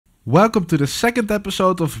Welcome to the second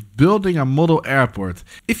episode of Building a Model Airport.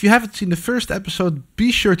 If you haven't seen the first episode,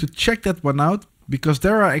 be sure to check that one out, because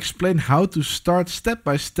there I explain how to start step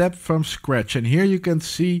by step from scratch, and here you can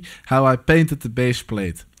see how I painted the base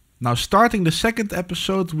plate. Now, starting the second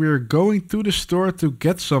episode, we're going to the store to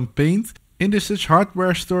get some paint. In this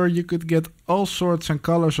hardware store you could get all sorts and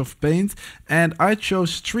colors of paint, and I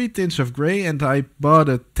chose 3 tints of grey and I bought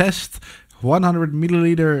a test 100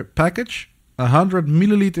 milliliter package. 100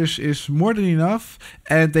 milliliters is more than enough,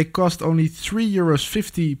 and they cost only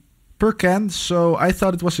 €3.50 per can, so I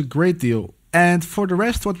thought it was a great deal. And for the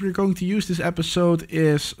rest, what we're going to use this episode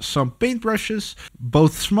is some paintbrushes.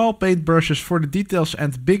 Both small paintbrushes for the details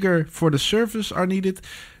and bigger for the surface are needed.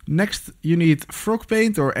 Next, you need frog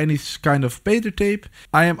paint or any kind of painter tape.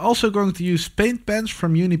 I am also going to use paint pens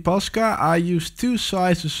from UniPosca. I use 2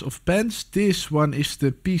 sizes of pens. This one is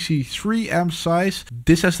the PC3M size.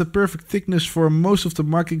 This has the perfect thickness for most of the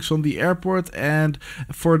markings on the airport, and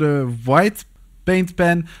for the white paint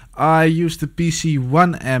pen I use the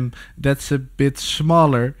PC1M. That's a bit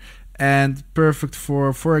smaller and perfect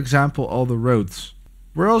for example, all the roads.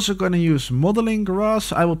 We're also going to use modeling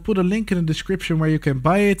grass. I will put a link in the description where you can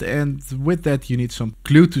buy it, and with that you need some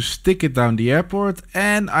glue to stick it down the airport,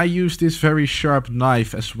 and I use this very sharp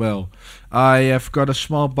knife as well. I have got a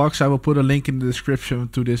small box. I will put a link in the description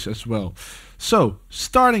to this as well. So,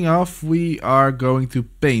 starting off, we are going to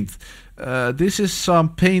paint. This is some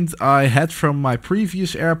paint I had from my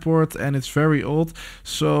previous airport, and it's very old,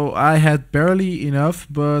 so I had barely enough,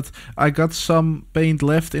 but I got some paint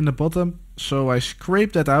left in the bottom, so I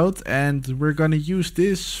scraped that out, and we're gonna use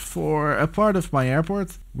this for a part of my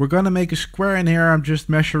airport. We're gonna make a square in here. I'm just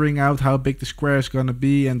measuring out how big the square is gonna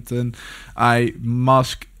be, and then I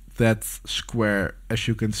mask that square, as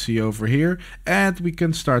you can see over here, and we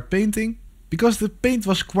can start painting. Because the paint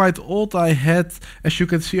was quite old, I had, as you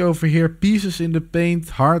can see over here, pieces in the paint,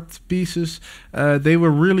 hard pieces. They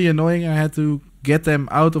were really annoying. I had to get them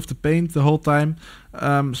out of the paint the whole time.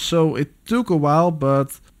 So it took a while,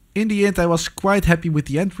 but in the end I was quite happy with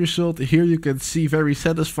the end result. Here you can see very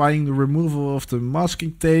satisfying the removal of the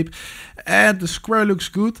masking tape, and the square looks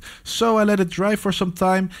good. So I let it dry for some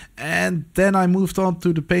time, and then I moved on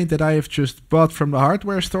to the paint that I have just bought from the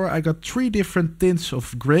hardware store. I got 3 different tints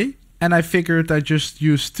of grey, and I figured I just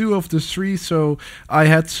used 2 of the 3, so I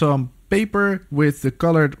had some paper with the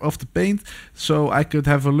color of the paint, so I could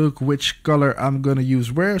have a look which color I'm gonna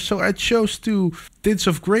use where. So I chose 2 tints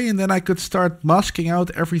of grey, and then I could start masking out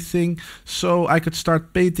everything, so I could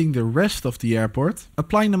start painting the rest of the airport.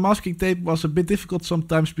 Applying the masking tape was a bit difficult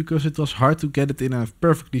sometimes because it was hard to get it in a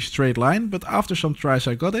perfectly straight line, but after some tries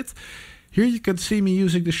I got it. Here you can see me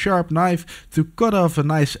using the sharp knife to cut off a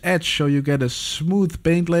nice edge, so you get a smooth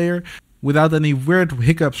paint layer without any weird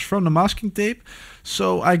hiccups from the masking tape.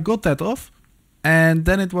 So I got that off, and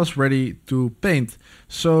then it was ready to paint.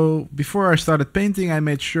 So before I started painting, I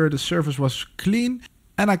made sure the surface was clean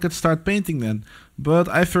and I could start painting then. But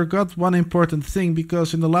I forgot one important thing,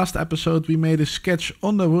 because in the last episode we made a sketch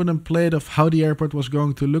on the wooden plate of how the airport was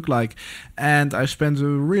going to look like, and I spent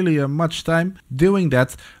really much time doing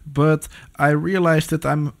that, but I realized that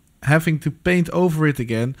I'm having to paint over it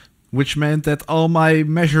again, which meant that all my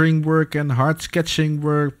measuring work and hard sketching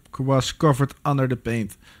work was covered under the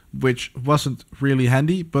paint, which wasn't really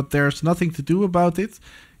handy, but there's nothing to do about it.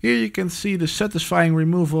 Here you can see the satisfying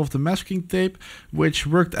removal of the masking tape, which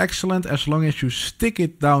worked excellent as long as you stick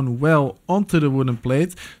it down well onto the wooden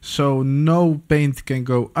plate, so no paint can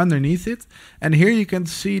go underneath it. And here you can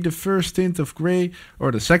see the first tint of grey,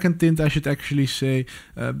 or the second tint I should actually say,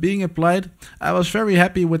 being applied. I was very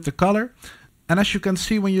happy with the color. And as you can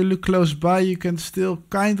see, when you look close by, you can still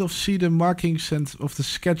kind of see the markings of the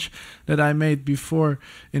sketch that I made before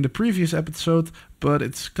in the previous episode, but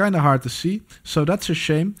it's kind of hard to see, so that's a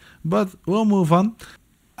shame, but we'll move on.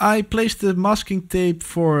 I placed the masking tape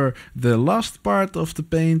for the last part of the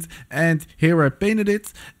paint, and here I painted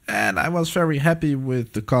it, and I was very happy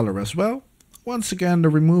with the color as well. Once again, the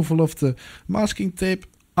removal of the masking tape.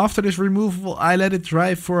 After this removal, I let it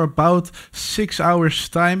dry for about 6 hours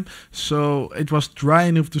time, so it was dry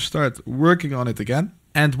enough to start working on it again.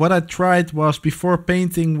 And what I tried was, before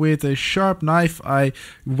painting with a sharp knife, I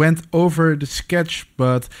went over the sketch,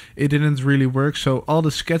 but it didn't really work, so all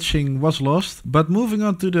the sketching was lost. But moving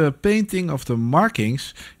on to the painting of the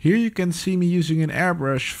markings, here you can see me using an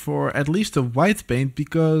airbrush for at least the white paint,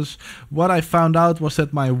 because what I found out was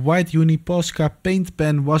that my white UniPosca paint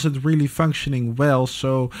pen wasn't really functioning well,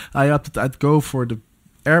 so I opted I'd go for the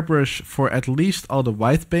airbrush for at least all the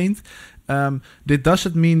white paint. That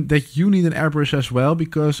doesn't mean that you need an airbrush as well,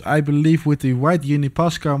 because I believe with the white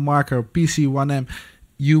UniPosca marker PC1M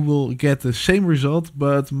you will get the same result,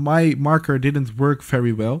 but my marker didn't work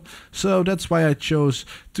very well. So that's why I chose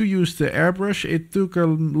to use the airbrush. It took a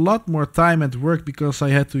lot more time and work because I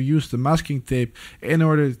had to use the masking tape in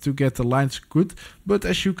order to get the lines good. But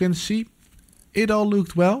as you can see, it all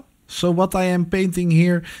looked well. So what I am painting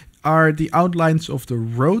here are the outlines of the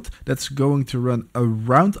road that's going to run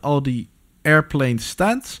around all the airplane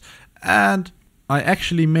stands. And I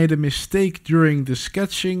actually made a mistake during the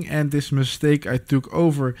sketching, and this mistake I took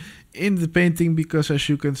over in the painting because, as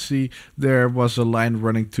you can see, there was a line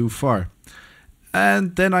running too far.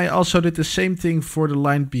 And then I also did the same thing for the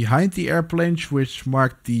line behind the airplanes, which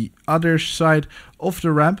marked the other side of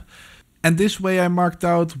the ramp. And this way I marked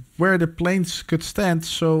out where the planes could stand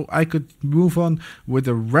so I could move on with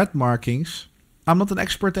the red markings. I'm not an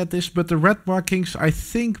expert at this, but the red markings I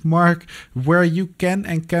think mark where you can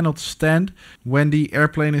and cannot stand when the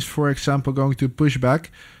airplane is, for example, going to push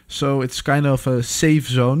back. So it's kind of a safe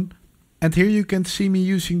zone. And here you can see me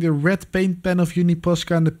using the red paint pen of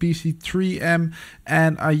UniPosca and the PC3M,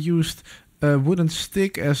 and I used a wooden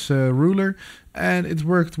stick as a ruler, and it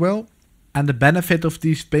worked well. And the benefit of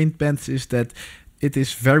these paint pens is that it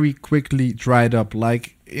is very quickly dried up.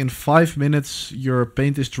 Like in 5 minutes your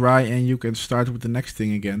paint is dry and you can start with the next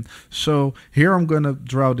thing again. So here I'm gonna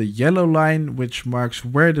draw the yellow line, which marks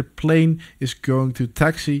where the plane is going to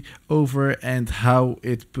taxi over and how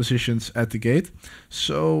it positions at the gate.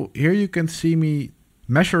 So here you can see me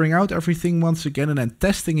measuring out everything once again and then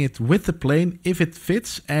testing it with the plane if it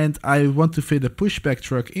fits. And I want to fit a pushback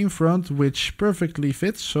truck in front, which perfectly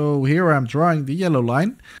fits. So here I'm drawing the yellow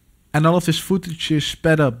line. And all of this footage is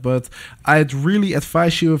sped up, but I'd really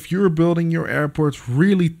advise you, if you're building your airport,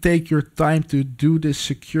 really take your time to do this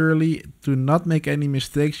securely, to not make any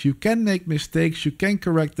mistakes. You can make mistakes, you can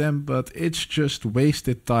correct them, but it's just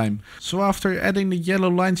wasted time. So after adding the yellow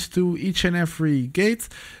lines to each and every gate,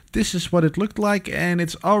 this is what it looked like, and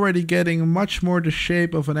it's already getting much more the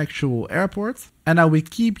shape of an actual airport. And now we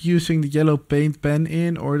keep using the yellow paint pen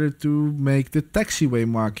in order to make the taxiway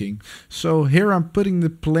marking. So here I'm putting the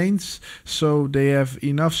planes so they have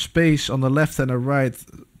enough space on the left and the right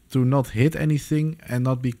to not hit anything and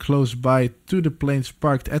not be close by to the planes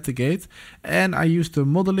parked at the gate. And I used the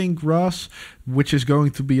modeling grass, which is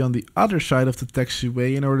going to be on the other side of the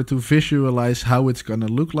taxiway, in order to visualize how it's gonna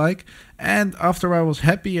look like. And after I was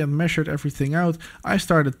happy and measured everything out, I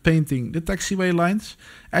started painting the taxiway lines.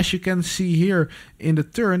 As you can see here in the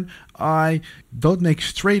turn, I don't make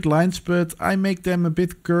straight lines, but I make them a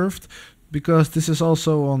bit curved because this is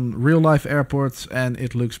also on real life airports and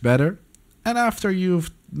it looks better. And after you've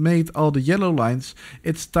made all the yellow lines,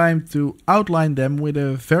 it's time to outline them with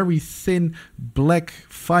a very thin black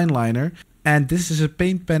fine liner. And this is a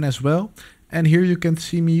paint pen as well. And here you can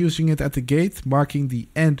see me using it at the gate, marking the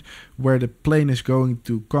end where the plane is going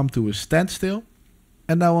to come to a standstill.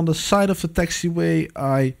 And now on the side of the taxiway,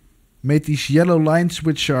 I made these yellow lines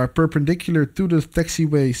which are perpendicular to the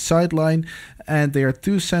taxiway sideline, and they are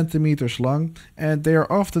 2 centimeters long, and they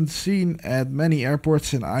are often seen at many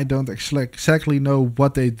airports, and I don't exactly know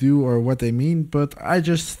what they do or what they mean, but I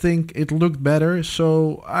just think it looked better,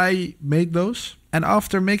 so I made those. And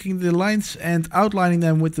after making the lines and outlining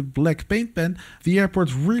them with the black paint pen, the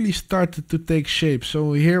airport really started to take shape.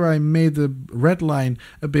 So here I made the red line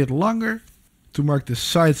a bit longer to mark the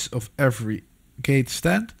sides of every gate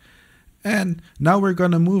stand. And now we're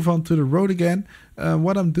gonna move on to the road again.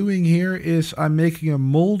 What I'm doing here is I'm making a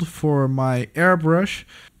mold for my airbrush,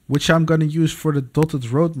 which I'm gonna use for the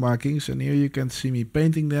dotted road markings. And here you can see me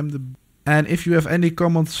painting them. And if you have any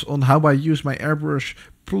comments on how I use my airbrush,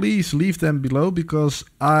 please leave them below, because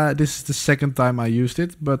this is the second time I used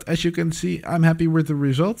it. But as you can see, I'm happy with the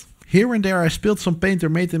result. Here and there I spilled some paint or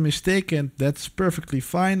made a mistake, and that's perfectly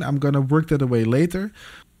fine. I'm gonna work that away later.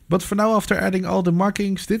 But for now, after adding all the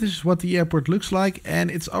markings, this is what the airport looks like,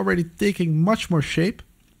 and it's already taking much more shape,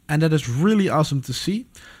 and that is really awesome to see.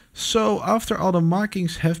 So after all the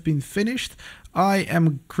markings have been finished, I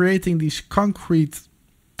am creating these concrete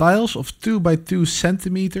tiles of 2 by 2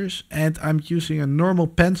 centimeters, and I'm using a normal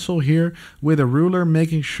pencil here with a ruler,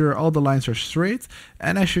 making sure all the lines are straight.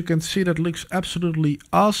 And as you can see, that looks absolutely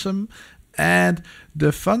awesome. And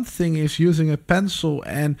the fun thing is, using a pencil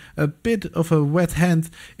and a bit of a wet hand,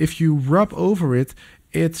 if you rub over it,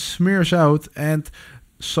 it smears out and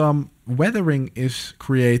some weathering is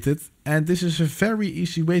created. And this is a very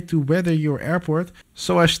easy way to weather your airport.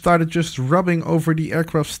 So I started just rubbing over the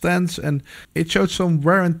aircraft stands, and it showed some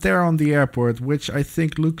wear and tear on the airport, which I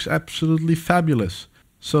think looks absolutely fabulous.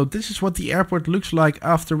 So this is what the airport looks like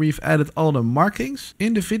after we've added all the markings.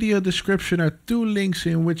 In the video description are 2 links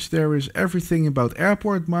in which there is everything about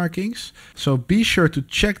airport markings. So be sure to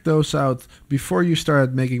check those out before you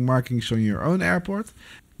start making markings on your own airport.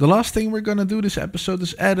 The last thing we're gonna do this episode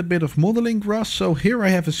is add a bit of modeling grass. So here I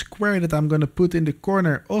have a square that I'm gonna put in the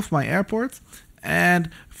corner of my airport.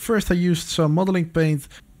 And first I used some modeling paint,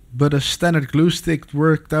 but a standard glue stick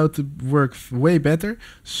worked out to work way better.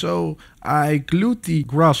 So I glued the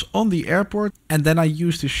grass on the airport and then I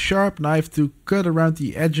used a sharp knife to cut around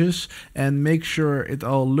the edges and make sure it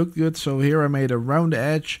all looked good. So here I made a round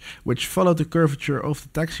edge which followed the curvature of the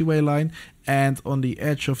taxiway line, and on the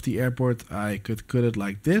edge of the airport I could cut it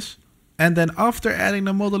like this. And then after adding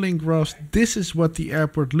the modeling grass, this is what the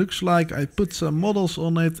airport looks like. I put some models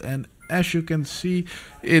on it and as you can see,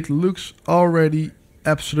 it looks already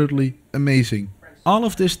absolutely amazing. All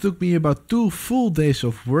of this took me about 2 full days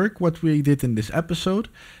of work, what we did in this episode,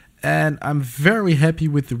 and I'm very happy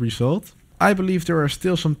with the result. I believe there are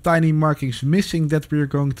still some tiny markings missing that we're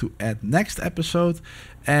going to add next episode,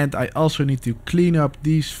 and I also need to clean up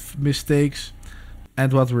these mistakes.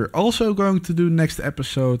 And what we're also going to do next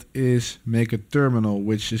episode is make a terminal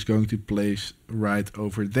which is going to place right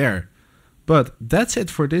over there. But that's it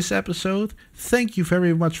for this episode. Thank you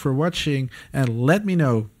very much for watching and let me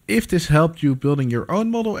know if this helped you building your own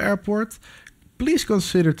model airport. Please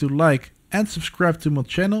consider to like and subscribe to my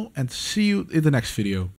channel and see you in the next video.